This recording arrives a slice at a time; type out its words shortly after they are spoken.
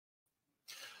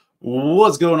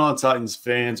What's going on, Titans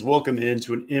fans? Welcome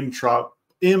into an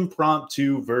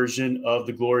impromptu version of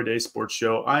the Glory Day Sports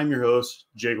Show. I'm your host,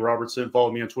 Jake Robertson.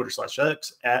 Follow me on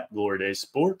Twitter/X at Glory Day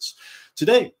Sports.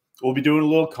 Today, we'll be doing a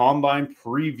little combine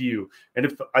preview. And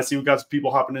if I see we got some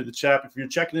people hopping into the chat, if you're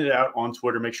checking it out on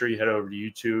Twitter, make sure you head over to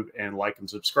YouTube and like and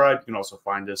subscribe. You can also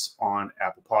find us on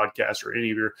Apple Podcasts or any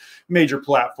of your major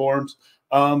platforms.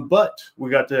 But we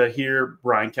got to hear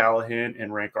Brian Callahan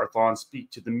and Rank Arthon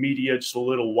speak to the media just a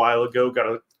little while ago. Got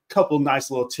a couple nice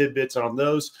little tidbits on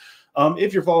those.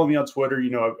 If you're following me on Twitter, you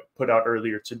know I put out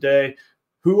earlier today,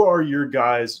 who are your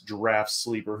guys' draft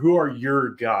sleeper? Who are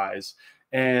your guys?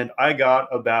 And I got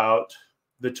about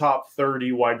the top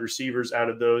 30 wide receivers out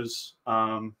of those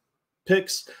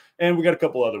picks, and we got a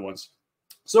couple other ones.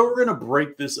 So we're going to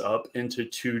break this up into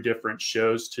two different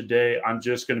shows. Today, I'm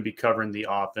just going to be covering the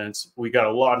offense. We got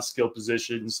a lot of skill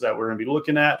positions that we're going to be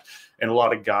looking at and a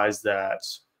lot of guys that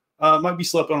might be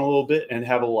slept on a little bit and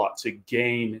have a lot to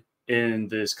gain in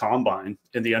this combine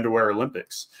in the Underwear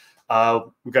Olympics.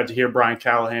 We got to hear Brian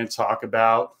Callahan talk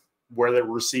about where the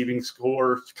receiving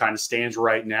score kind of stands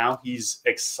right now. He's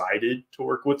excited to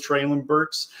work with Treylon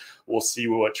Burks. We'll see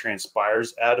what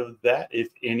transpires out of that, if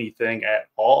anything at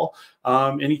all.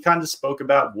 And he kind of spoke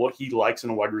about what he likes in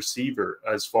a wide receiver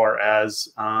as far as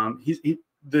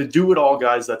the do-it-all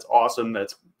guys. That's awesome.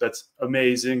 That's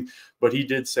amazing. But he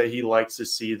did say he likes to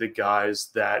see the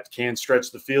guys that can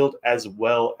stretch the field as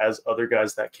well as other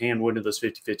guys that can win in those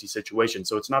 50-50 situations.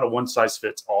 So it's not a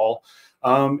one-size-fits-all.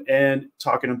 And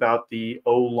talking about the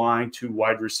O-line to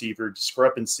wide receiver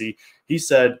discrepancy, he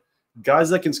said guys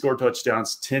that can score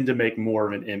touchdowns tend to make more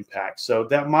of an impact. So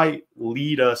that might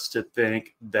lead us to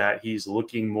think that he's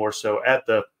looking more so at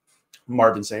the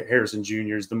Marvin Harrison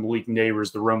Jr.'s, the Malik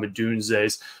Neighbors, the Rome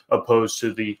Odunzes, opposed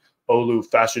to the Olu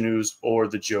Fashionus or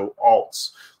the Joe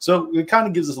Alts. So it kind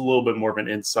of gives us a little bit more of an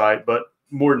insight, but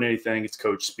more than anything, it's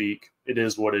coach speak. It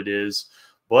is what it is.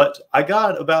 But I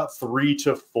got about 3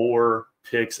 to 4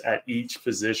 picks at each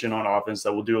position on offense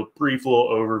that will do a brief little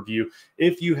overview.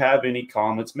 If you have any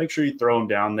comments, make sure you throw them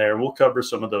down there. We'll cover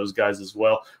some of those guys as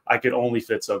well. I could only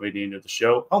fit somebody into the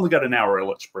show. I only got an hour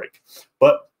lunch break.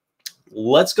 But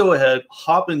let's go ahead,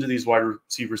 hop into these wide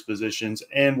receivers positions,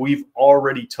 and we've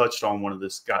already touched on one of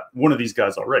these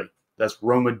guys already. That's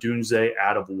Rome Odunze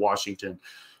out of Washington.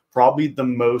 Probably the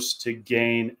most to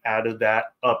gain out of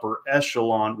that upper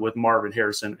echelon with Marvin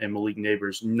Harrison and Malik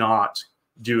Neighbors not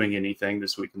doing anything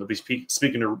this week. And they'll be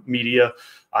speaking to media.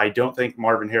 I don't think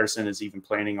Marvin Harrison is even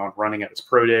planning on running at his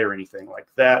pro day or anything like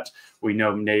that. We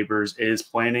know Neighbors is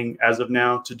planning as of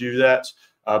now to do that.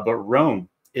 But Rome,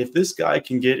 if this guy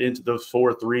can get into those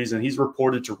 4.3s, and he's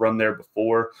reported to run there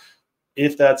before,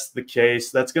 if that's the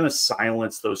case, that's going to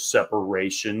silence those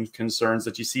separation concerns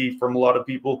that you see from a lot of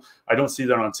people. I don't see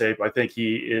that on tape. I think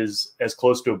he is as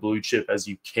close to a blue chip as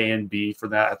you can be for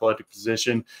that athletic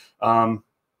position.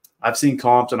 I've seen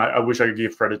comps, and I wish I could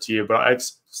give credit to you, but I've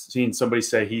seen somebody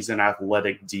say he's an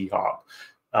athletic D-Hop.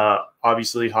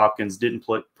 Obviously, Hopkins didn't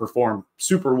perform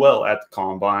super well at the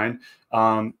combine,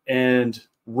 and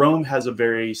Rome has a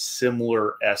very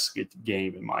similar-esque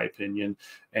game, in my opinion.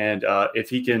 And if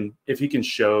he can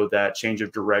show that change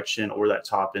of direction or that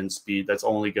top-end speed, that's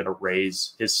only going to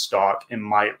raise his stock and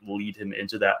might lead him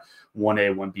into that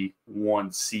 1A, 1B,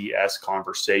 1CS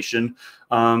conversation.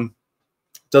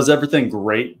 Does everything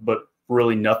great, but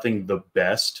really nothing the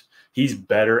best. He's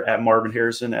better at Marvin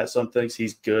Harrison at some things.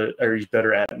 He's good, or he's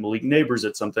better at Malik Neighbors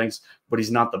at some things, but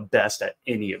he's not the best at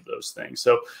any of those things.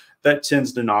 So that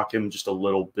tends to knock him just a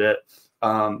little bit.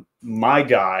 My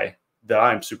guy that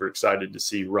I'm super excited to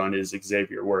see run is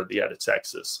Xavier Worthy out of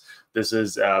Texas. This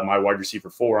is my wide receiver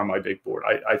 4 on my big board.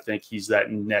 I think he's that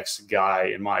next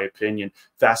guy, in my opinion.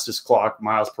 Fastest clock,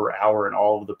 miles per hour in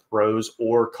all of the pros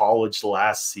or college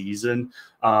last season.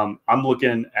 I'm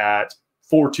looking at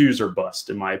 4.2s or bust,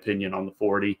 in my opinion, on the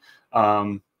 40.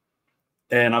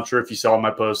 And I'm sure if you saw my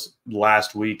post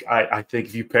last week, I think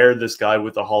if you paired this guy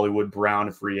with a Hollywood Brown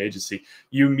of free agency,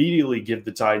 you immediately give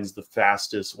the Titans the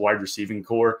fastest wide receiving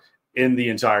core in the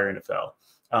entire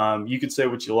NFL. You could say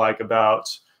what you like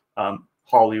about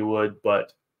Hollywood,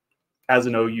 but as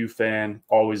an OU fan,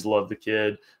 always love the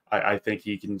kid. I think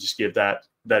he can just give that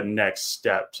next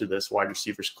step to this wide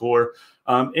receiver core.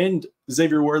 And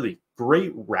Xavier Worthy,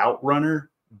 great route runner,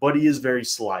 but he is very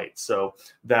slight. So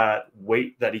that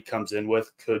weight that he comes in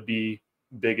with could be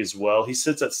big as well. He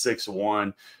sits at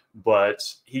 6'1", but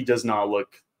he does not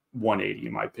look 180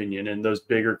 in my opinion. And those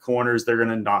bigger corners, they're going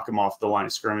to knock him off the line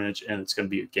of scrimmage, and it's going to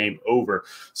be a game over.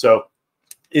 So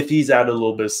if he's added a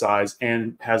little bit of size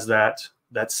and has that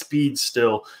that speed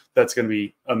still, that's going to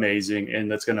be amazing.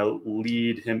 And that's going to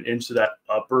lead him into that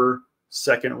upper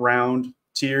second round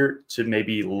tier to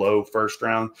maybe low first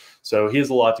round. So he has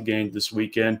a lot to gain this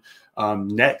weekend.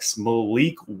 Next,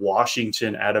 Malik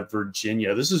Washington out of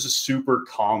Virginia. This is a super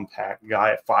compact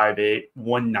guy at 5'8",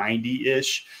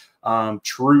 190-ish.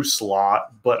 True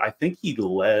slot, but I think he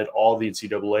led all the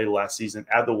NCAA last season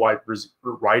at the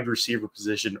wide receiver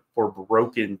position for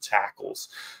broken tackles.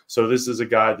 So this is a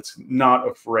guy that's not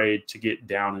afraid to get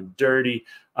down and dirty.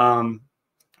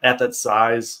 At that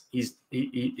size, he's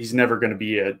never going to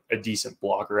be a decent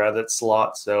blocker out of that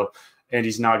slot. So, and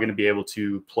he's not going to be able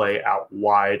to play out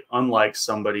wide, unlike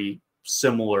somebody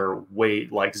similar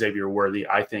weight like Xavier Worthy,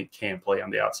 I think can play on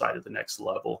the outside at the next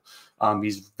level.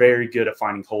 He's very good at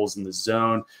finding holes in the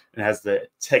zone and has the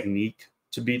technique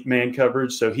to beat man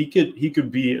coverage. So he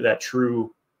could be that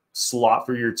true slot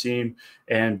for your team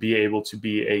and be able to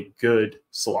be a good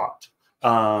slot.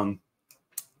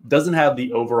 Doesn't have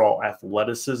the overall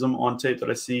athleticism on tape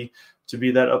that I see to be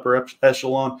that upper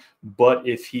echelon, but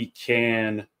if he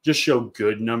can just show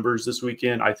good numbers this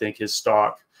weekend, I think his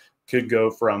stock could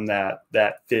go from that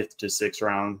 5th to 6th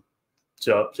round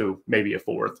to up to maybe a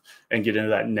 4th and get into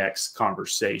that next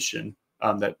conversation,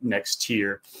 that next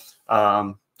tier.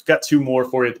 Got 2 more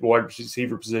for you at the wide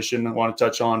receiver position. I want to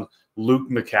touch on Luke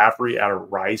McCaffrey out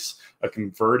of Rice, a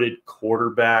converted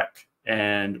quarterback.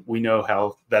 And we know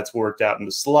how that's worked out in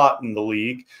the slot in the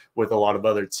league with a lot of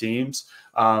other teams.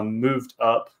 Moved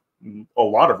up a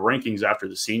lot of rankings after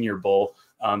the Senior Bowl.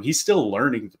 He's still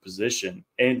learning the position.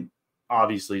 And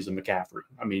obviously, he's a McCaffrey.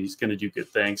 I mean, he's going to do good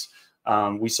things.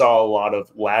 We saw a lot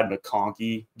of Lad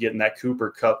McConkey getting that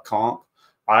Cooper Kupp comp.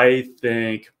 I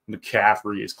think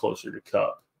McCaffrey is closer to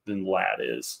Kupp than Lad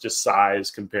is. Just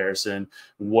size comparison,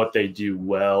 what they do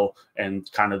well,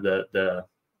 and kind of the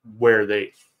where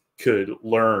they could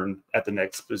learn at the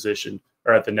next position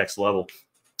or at the next level.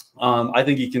 I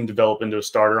think he can develop into a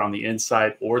starter on the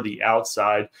inside or the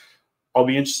outside. I'll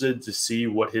be interested to see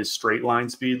what his straight line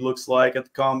speed looks like at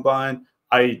the combine.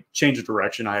 I changed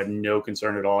direction. I have no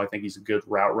concern at all. I think he's a good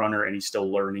route runner, and he's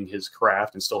still learning his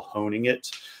craft and still honing it.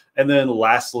 And then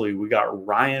lastly, we got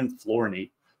Ryan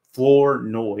Flournoy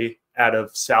out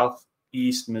of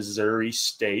Southeast Missouri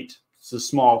State. It's a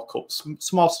small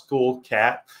school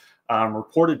cat.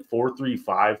 Reported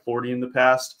 4.35 40 in the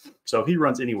past. So if he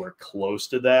runs anywhere close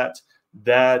to that,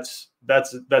 that's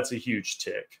a huge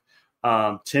tick.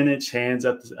 10-inch hands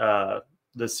at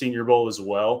the Senior Bowl as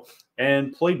well,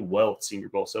 and played well at Senior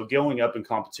Bowl. So going up in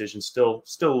competition still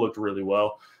looked really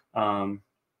well.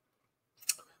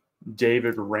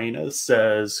 David Reyna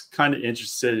says, kind of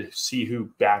interested to see who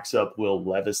backs up Will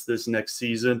Levis this next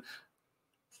season.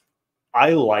 I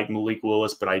like Malik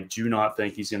Willis, but I do not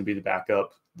think he's going to be the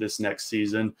backup this next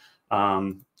season.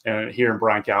 And hearing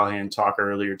Brian Callahan talk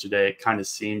earlier today, it kind of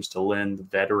seems to lend the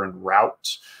veteran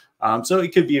route. So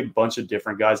it could be a bunch of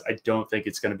different guys. I don't think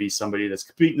it's going to be somebody that's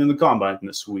competing in the combine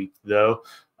this week, though.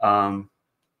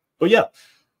 But yeah,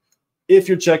 if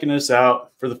you're checking this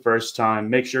out for the first time,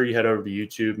 make sure you head over to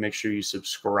YouTube. Make sure you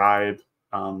subscribe.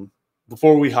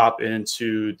 Before we hop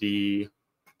into the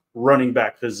running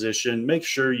back position, make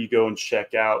sure you go and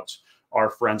check out our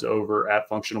friends over at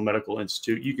Functional Medical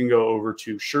Institute. You can go over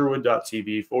to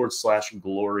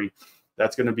sherwood.tv/glory.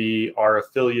 That's going to be our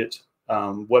affiliate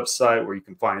website where you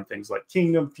can find things like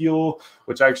Kingdom Fuel,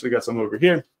 which I actually got some over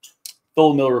here.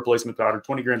 Full meal replacement powder,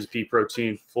 20 grams of pea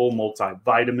protein, full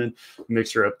multivitamin,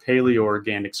 mixture of paleo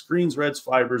organics, greens, reds,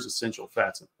 fibers, essential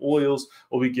fats, and oils.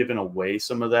 We'll be giving away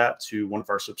some of that to one of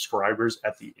our subscribers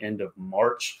at the end of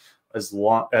March, as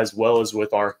well as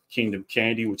with our Kingdom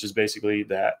Candy, which is basically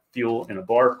that fuel in a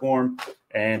bar form,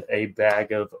 and a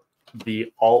bag of the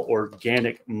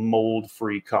all-organic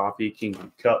mold-free coffee,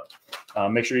 Kingdom Cup.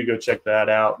 Make sure you go check that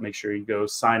out. Make sure you go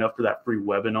sign up for that free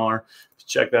webinar.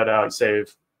 Check that out. You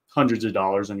save hundreds of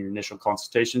dollars on your initial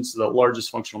consultation. It's the largest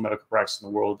functional medical practice in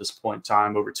the world at this point in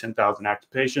time, over 10,000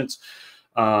 active patients,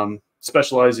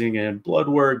 specializing in blood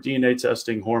work, DNA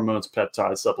testing, hormones,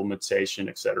 peptides, supplementation,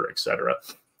 et cetera, et cetera.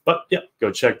 But yeah,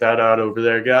 go check that out over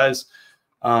there, guys.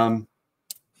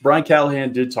 Brian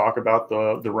Callahan did talk about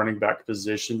the running back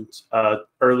positions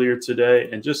earlier today,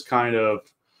 and just kind of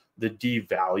the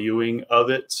devaluing of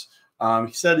it.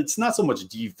 He said it's not so much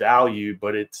devalue,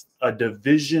 but it's a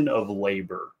division of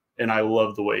labor. And I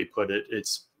love the way he put it.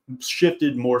 It's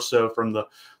shifted more so from the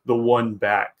one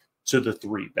back to the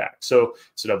three back. So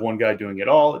instead of one guy doing it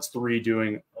all, it's three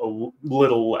doing a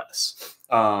little less.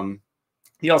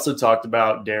 He also talked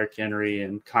about Derrick Henry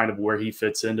and kind of where he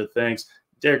fits into things.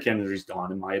 Derrick Henry's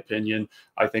gone, in my opinion.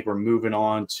 I think we're moving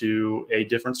on to a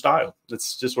different style.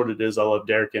 That's just what it is. I love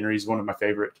Derrick Henry. He's one of my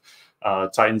favorite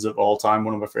Titans of all time,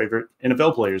 one of my favorite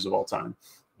NFL players of all time.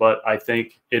 But I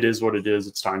think it is what it is.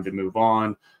 It's time to move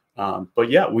on. But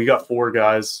yeah, we got 4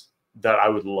 guys that I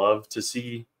would love to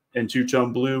see in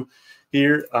two-tone blue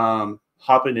here.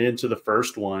 Hopping into the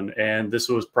first one, and this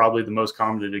was probably the most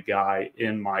commented guy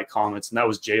in my comments, and that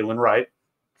was Jalen Wright,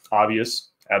 obvious,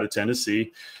 out of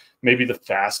Tennessee. Maybe the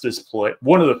fastest play,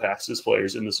 one of the fastest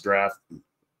players in this draft.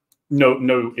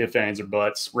 No ifs, ands, or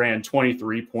buts. Ran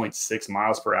 23.6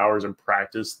 miles per hour in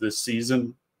practice this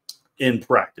season. In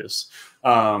practice.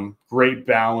 Great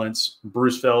balance.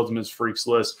 Bruce Feldman's freaks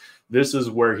list. This is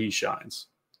where he shines.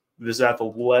 This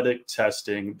athletic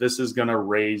testing, this is going to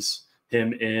raise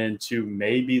him into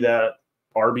maybe that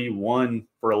RB1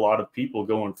 for a lot of people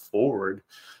going forward.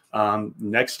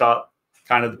 Next stop,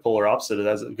 kind of the polar opposite of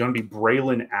that, is going to be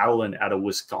Braylon Allen out of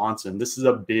Wisconsin. This is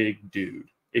a big dude.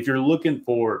 If you're looking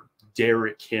for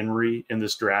Derrick Henry in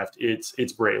this draft, it's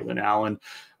Braylon Allen.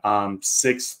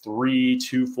 6'3",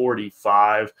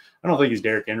 245. I don't think he's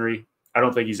Derrick Henry. I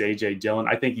don't think he's A.J. Dillon.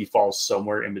 I think he falls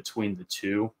somewhere in between the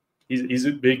two. He's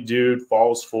a big dude,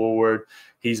 falls forward.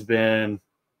 He's been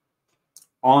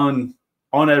on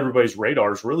everybody's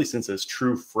radars really since his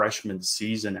true freshman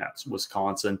season at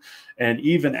Wisconsin. And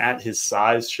even at his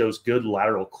size, shows good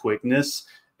lateral quickness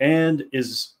and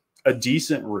is a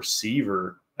decent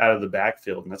receiver out of the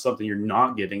backfield. And that's something you're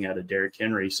not getting out of Derrick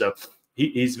Henry. So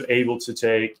he's able to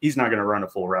take, he's not going to run a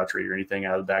full route tree or anything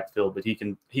out of the backfield, but he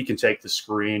can take the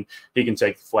screen. He can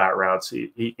take the flat routes.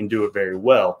 He can do it very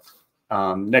well.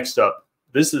 Next up,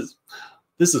 this is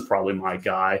probably my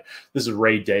guy. This is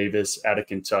Ray Davis out of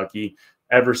Kentucky.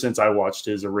 Ever since I watched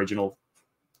his original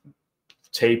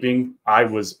taping, I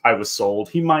was sold.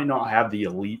 He might not have the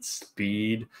elite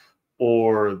speed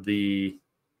or the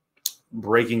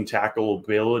breaking tackle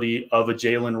ability of a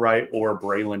Jalen Wright or a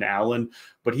Braylon Allen,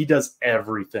 but he does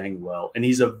everything well. And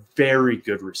he's a very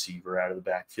good receiver out of the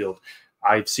backfield.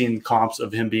 I've seen comps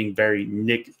of him being very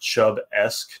Nick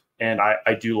Chubb-esque, and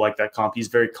I do like that comp. He's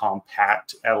very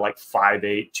compact at like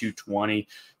 5'8", 220.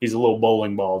 He's a little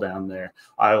bowling ball down there.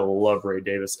 I love Ray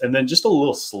Davis. And then just a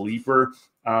little sleeper.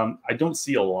 I don't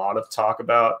see a lot of talk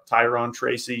about Tyron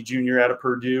Tracy Jr. out of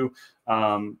Purdue.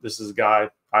 This is a guy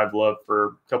I've loved for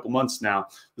a couple months now.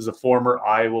 This is a former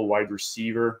Iowa wide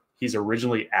receiver. He's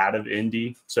originally out of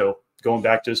Indy, so going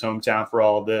back to his hometown for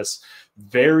all of this.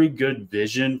 Very good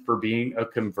vision for being a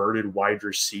converted wide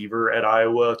receiver at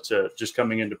Iowa to just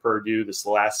coming into Purdue this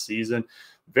last season.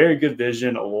 Very good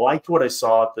vision. Liked what I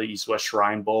saw at the East-West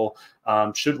Shrine Bowl.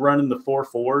 Should run in the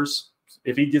 4.4s.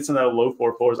 If he gets in that low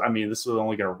 4.4s, I mean, this is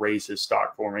only going to raise his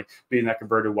stock for me. Being that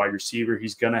converted wide receiver,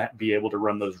 he's going to be able to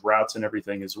run those routes and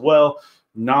everything as well.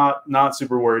 Not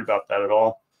super worried about that at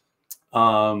all.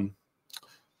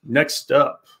 Next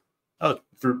up,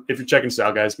 if you're checking this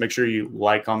out, guys, make sure you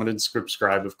like, comment, and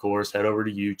subscribe, of course. Head over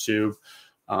to YouTube.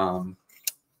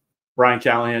 Brian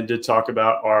Callahan did talk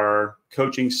about our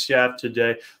coaching staff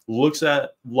today. Looks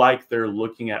like they're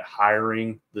looking at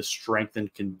hiring the strength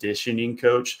and conditioning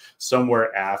coach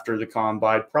somewhere after the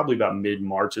combine, probably about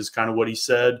mid-March is kind of what he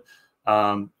said.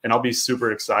 And I'll be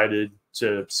super excited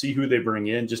to see who they bring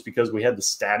in, just because we had the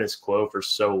status quo for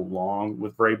so long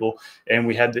with Vrabel and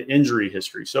we had the injury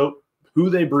history. So who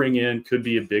they bring in could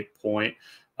be a big point.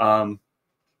 But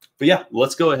yeah,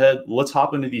 let's go ahead. Let's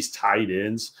hop into these tight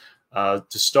ends. To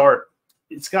start,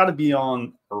 it's got to be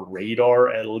on a radar,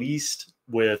 at least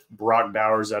with Brock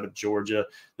Bowers out of Georgia.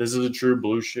 This is a true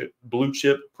blue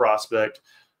chip prospect.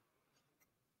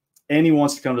 And he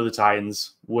wants to come to the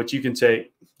Titans, which you can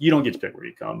take. You don't get to pick where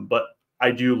you come, but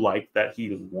I do like that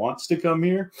he wants to come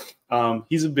here.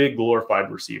 He's a big glorified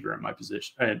receiver in my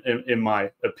position, in my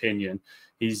opinion.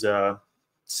 He's 6'3",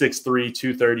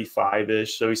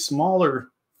 235-ish, so he's smaller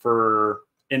for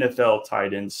NFL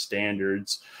tight end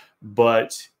standards,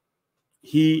 but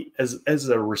he, as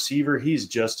a receiver, he's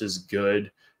just as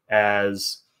good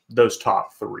as those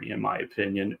top 3, in my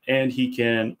opinion, and he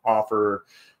can offer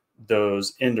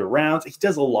those end arounds. He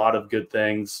does a lot of good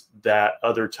things that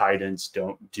other tight ends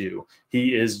don't do.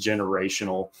 He is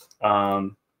generational,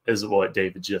 is what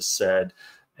David just said.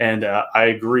 And I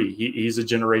agree. He's a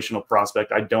generational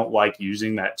prospect. I don't like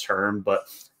using that term, but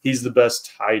he's the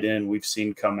best tight end we've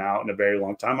seen come out in a very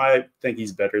long time. I think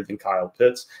he's better than Kyle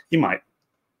Pitts. He might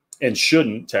and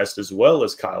shouldn't test as well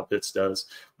as Kyle Pitts does,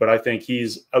 but I think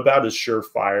he's about as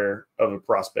surefire of a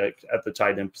prospect at the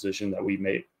tight end position that we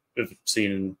may have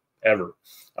seen ever.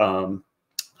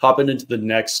 Hopping into the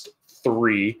next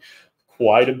 3,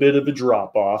 quite a bit of a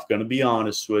drop off, going to be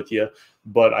honest with you.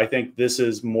 But I think this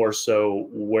is more so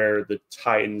where the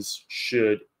Titans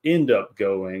should end up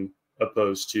going,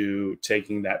 opposed to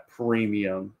taking that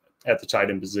premium at the tight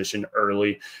end position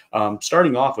early.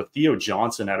 Starting off with Theo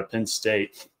Johnson out of Penn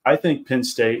State. I think Penn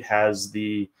State has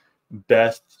the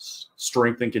best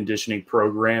strength and conditioning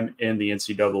program in the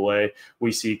NCAA.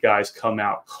 We see guys come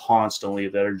out constantly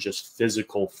that are just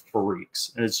physical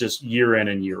freaks, and it's just year in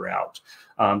and year out.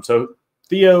 So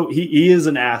Theo, he is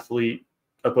an athlete,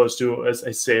 opposed to, as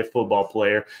I say, a football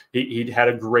player. He had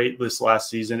a great this last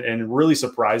season and really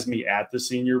surprised me at the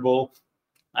Senior Bowl.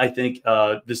 I think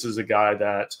this is a guy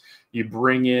that you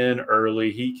bring in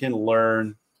early. He can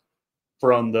learn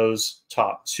from those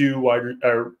top two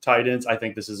tight ends. I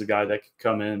think this is a guy that could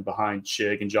come in behind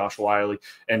Chig and Josh Wiley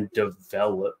and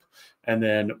develop. And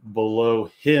then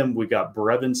below him, we got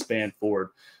Brevin Spanford.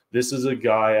 This is a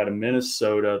guy out of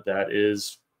Minnesota that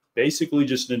is basically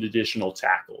just an additional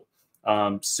tackle.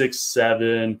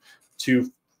 6'7",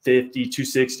 250,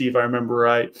 260, if I remember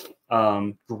right.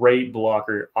 Great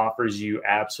blocker, offers you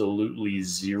absolutely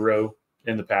zero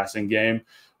in the passing game.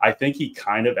 I think he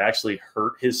kind of actually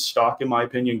hurt his stock, in my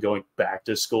opinion, going back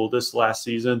to school this last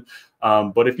season.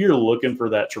 But if you're looking for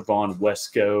that Trevon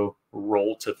Wesco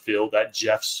role to fill, that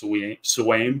Jeff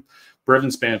Swaim,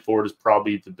 Brevin Spanford is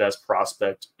probably the best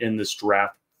prospect in this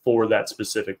draft for that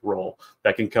specific role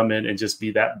that can come in and just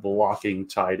be that blocking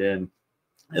tight end.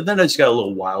 And then I just got a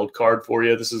little wild card for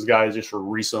you. This is a guy I just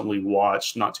recently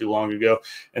watched not too long ago,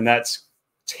 and that's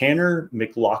Tanner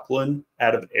McLaughlin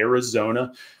out of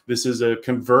Arizona. This is a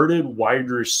converted wide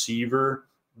receiver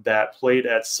that played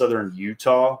at Southern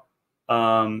Utah,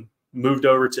 moved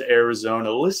over to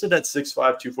Arizona, listed at 6'5",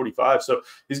 245. So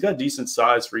he's got decent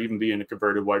size for even being a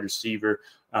converted wide receiver.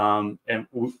 And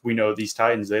we know these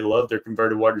Titans, they love their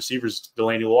converted wide receivers.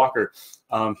 Delaney Walker,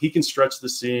 he can stretch the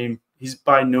seam. He's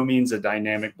by no means a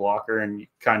dynamic blocker, and you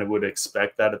kind of would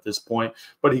expect that at this point.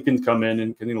 But he can come in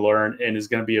and can learn, and is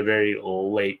going to be a very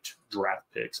late draft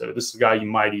pick. So this is a guy you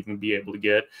might even be able to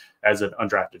get as an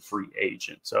undrafted free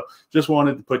agent. So just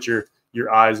wanted to put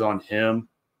your eyes on him.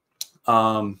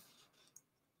 But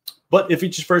if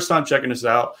it's your first time checking us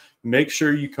out, make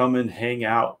sure you come and hang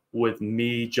out with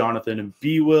me, Jonathan, and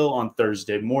B-Will on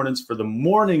Thursday mornings for the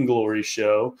Morning Glory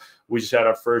Show. We just had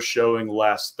our first showing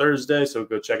last Thursday, so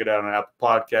go check it out on Apple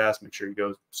Podcasts. Make sure you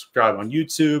go subscribe on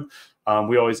YouTube.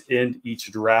 We always end each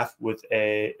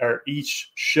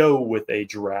show with a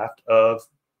draft of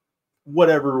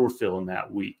whatever we're feeling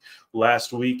that week.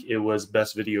 Last week, it was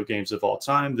best video games of all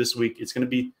time. This week, it's going to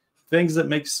be things that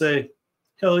make say,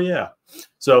 hell yeah.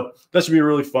 So that should be a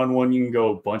really fun one. You can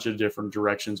go a bunch of different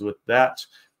directions with that.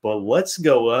 But let's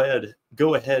go ahead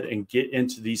and get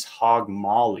into these hog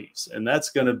mollies. And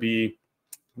that's going to be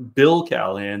Bill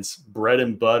Callahan's bread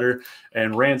and butter.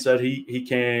 And Rand said he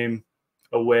came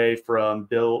away from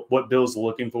what Bill's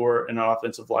looking for in an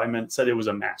offensive lineman. Said it was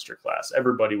a masterclass.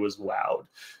 Everybody was wowed.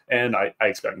 And I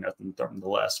expect nothing from the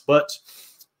less. But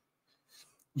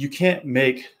you can't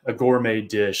make a gourmet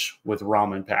dish with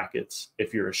ramen packets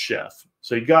if you're a chef.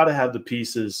 So you got to have the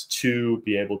pieces to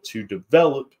be able to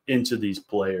develop into these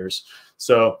players.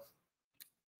 So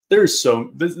this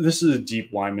is a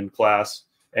deep lineman class,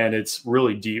 and it's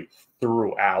really deep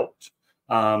throughout.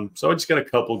 So I just got a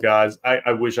couple guys.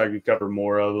 I wish I could cover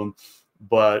more of them,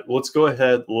 but let's go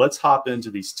ahead. Let's hop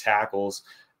into these tackles.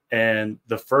 And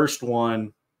the first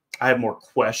one, I have more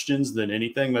questions than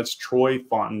anything. That's Troy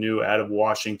Fontenot out of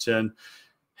Washington.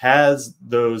 Has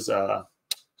those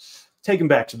take him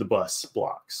back to the bus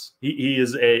blocks. He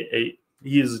is a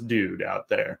dude out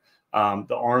there.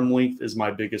 The arm length is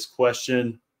my biggest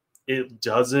question. It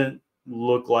doesn't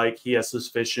look like he has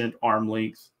sufficient arm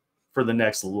length for the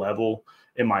next level,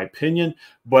 in my opinion.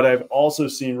 But I've also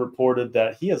seen reported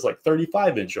that he has like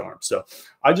 35-inch arms. So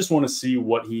I just want to see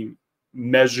what he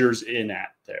measures in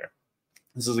at there.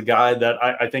 This is a guy that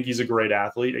I think he's a great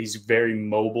athlete. He's very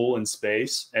mobile in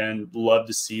space, and love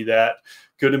to see that.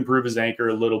 Could improve his anchor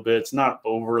a little bit. It's not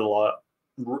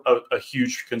a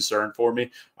huge concern for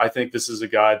me. I think this is a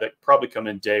guy that probably come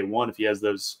in day one if he has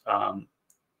those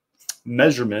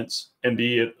measurements and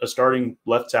be a starting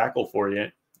left tackle for you.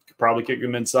 You could probably kick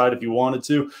him inside if you wanted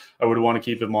to. I would want to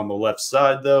keep him on the left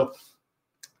side, though.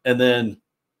 And then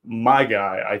my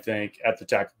guy, I think, at the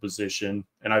tackle position,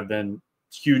 and I've been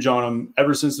huge on him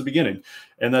ever since the beginning,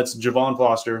 and that's Javon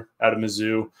Foster out of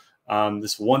Mizzou.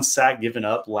 This one sack given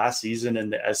up last season in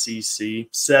the SEC,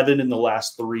 7 in the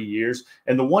last 3 years.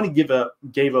 And the one he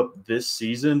gave up this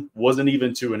season wasn't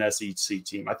even to an SEC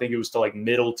team. I think it was to like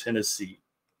Middle Tennessee,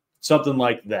 something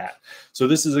like that. So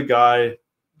this is a guy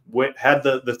had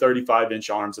the 35-inch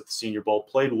arms at the Senior Bowl,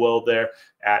 played well there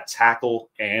at tackle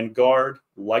and guard.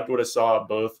 Liked what I saw at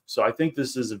both. So I think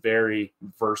this is a very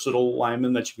versatile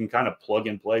lineman that you can kind of plug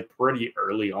and play pretty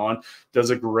early on. Does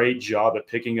a great job at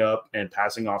picking up and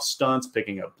passing off stunts,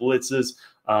 picking up blitzes.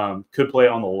 Could play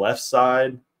on the left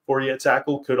side for you at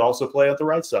tackle, could also play at the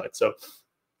right side. So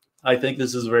I think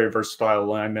this is a very versatile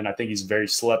lineman. I think he's very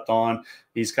slept on.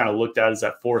 He's kind of looked at as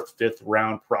that 4th, 5th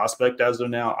round prospect as of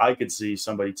now. I could see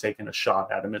somebody taking a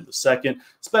shot at him in the second,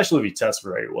 especially if he tests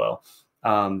very well.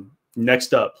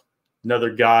 Next up,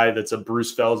 another guy that's a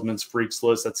Bruce Feldman's freaks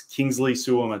list. That's Kingsley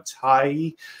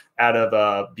Suamataia out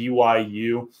of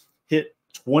BYU. Hit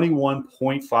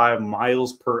 21.5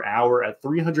 miles per hour at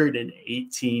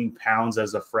 318 pounds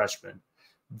as a freshman.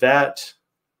 That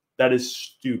is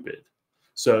stupid.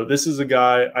 So this is a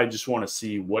guy I just want to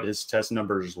see what his test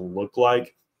numbers look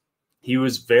like. He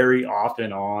was very off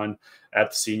and on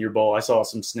at the Senior Bowl. I saw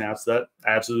some snaps that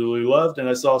I absolutely loved, and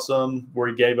I saw some where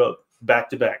he gave up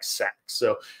back-to-back sacks.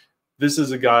 So this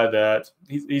is a guy that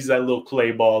he's that little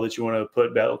clay ball that you want to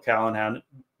put Bill Callahan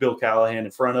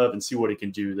in front of and see what he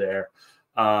can do there.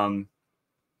 High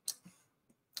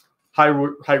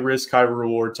risk, high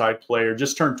reward type player.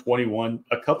 Just turned 21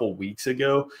 a couple weeks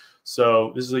ago.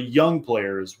 So this is a young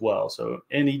player as well.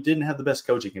 And he didn't have the best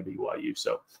coaching at BYU.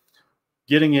 So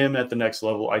getting him at the next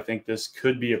level, I think this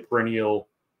could be a perennial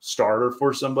starter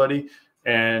for somebody.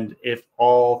 And if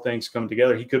all things come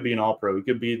together, he could be an all-pro. He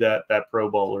could be that pro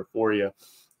bowler for you.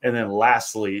 And then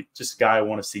lastly, just a guy I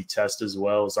want to see test as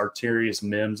well is Arterius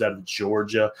Mims out of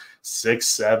Georgia,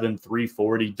 6'7",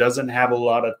 340. Doesn't have a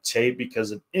lot of tape because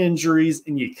of injuries,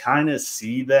 and you kind of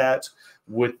see that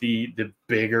with the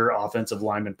bigger offensive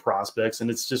lineman prospects,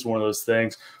 and it's just one of those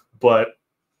things. But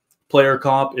player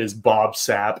comp is Bob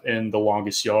Sapp in The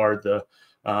Longest Yard, the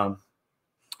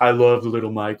I love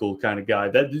Little Michael kind of guy.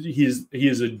 That he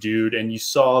is a dude, and you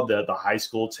saw the high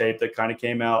school tape that kind of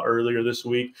came out earlier this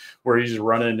week where he's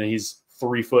running and he's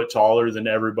 3 foot taller than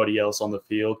everybody else on the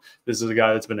field. This is a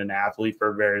guy that's been an athlete for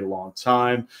a very long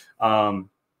time. And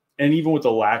even with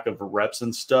the lack of reps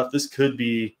and stuff, this could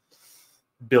be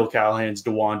Bill Callahan's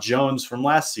DeJuan Jones from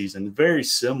last season. Very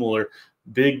similar,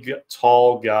 big,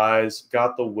 tall guys,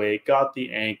 got the weight, got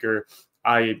the anchor.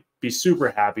 I'd be super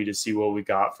happy to see what we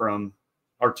got from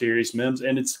Arterius Mims.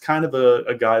 And it's kind of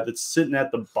a guy that's sitting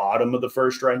at the bottom of the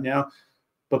first right now,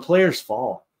 but players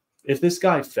fall. If this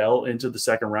guy fell into the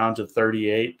second round to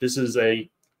 38, this is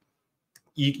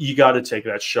you got to take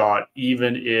that shot,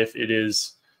 even if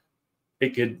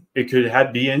it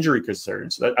could be injury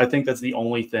concerns. I think that's the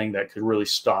only thing that could really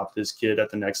stop this kid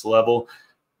at the next level.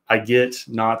 I get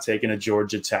not taking a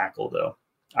Georgia tackle though.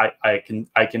 I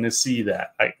can see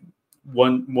that.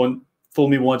 One fool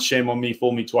me once, shame on me.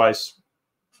 Fool me twice.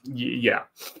 Yeah.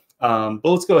 But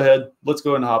let's go ahead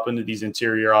and hop into these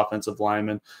interior offensive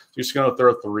linemen. Just going to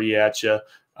throw 3 at you.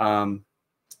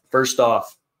 First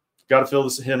off, got to fill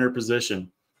this hitter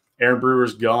position. Aaron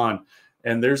Brewer's gone.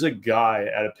 And there's a guy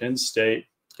at a Penn State,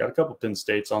 got a couple Penn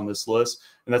States on this list,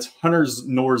 and that's Hunter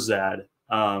Norzad.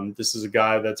 This is a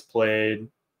guy that's played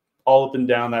all up and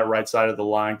down that right side of the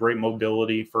line, great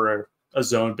mobility for a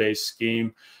zone-based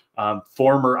scheme,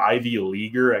 former Ivy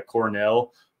Leaguer at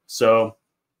Cornell. So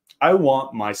I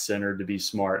want my center to be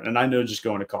smart, and I know just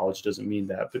going to college doesn't mean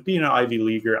that, but being an Ivy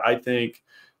Leaguer, I think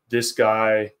this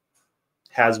guy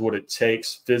has what it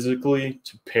takes physically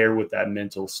to pair with that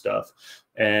mental stuff.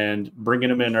 And bringing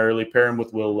him in early, pair him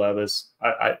with Will Levis,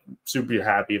 I'm super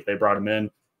happy if they brought him in.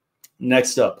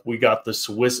 Next up, we got the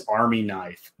Swiss Army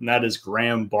knife, and that is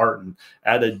Graham Barton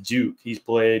out of Duke. He's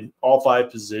played all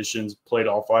 5 positions,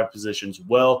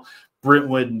 well.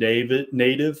 Brentwood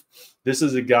native. This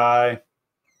is a guy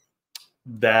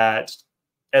that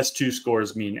S2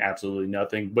 scores mean absolutely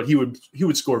nothing, but he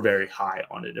would score very high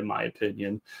on it, in my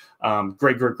opinion.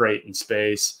 Great in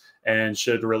space, and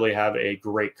should really have a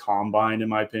great combine, in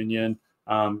my opinion.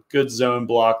 Good zone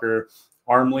blocker.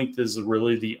 Arm length is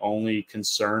really the only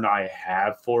concern I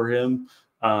have for him.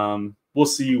 We'll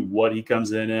see what he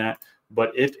comes in at,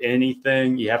 but if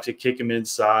anything, you have to kick him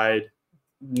inside.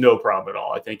 No problem at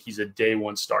all. I think he's a day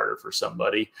 1 starter for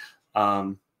somebody.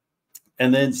 And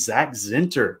then Zach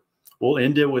Zinter. We'll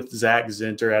end it with Zach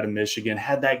Zinter out of Michigan.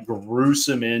 Had that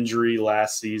gruesome injury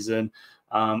last season.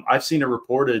 I've seen it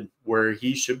reported where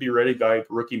he should be ready by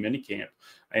rookie minicamp,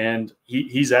 and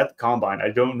he's at the combine. I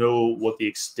don't know what the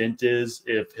extent is,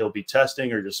 if he'll be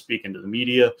testing or just speaking to the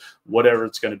media, whatever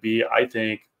it's going to be. I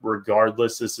think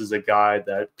regardless, this is a guy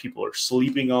that people are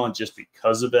sleeping on just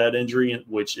because of that injury,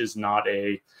 which is not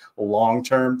a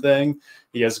long-term thing.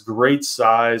 He has great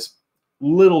size,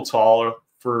 little taller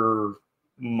for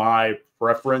my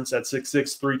preference at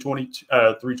 6'6",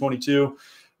 322.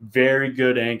 Very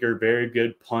good anchor, very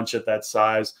good punch at that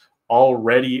size.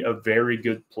 Already a very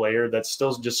good player that's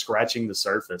still just scratching the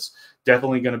surface.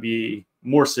 Definitely going to be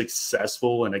more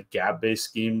successful in a gap-based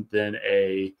scheme than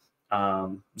a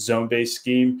zone-based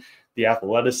scheme. The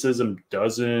athleticism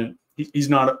doesn't. He's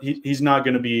not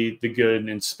going to be the good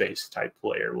in space type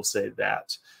player. We'll say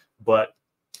that. But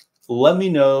let me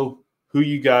know who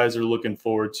you guys are looking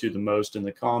forward to the most in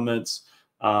the comments.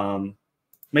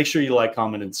 Make sure you like,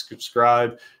 comment, and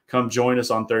subscribe. Come join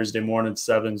us on Thursday morning,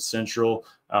 7 Central,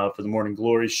 for the Morning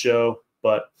Glory show.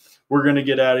 But we're going to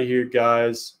get out of here,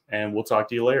 guys, and we'll talk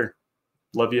to you later.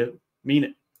 Love you. Mean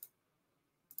it.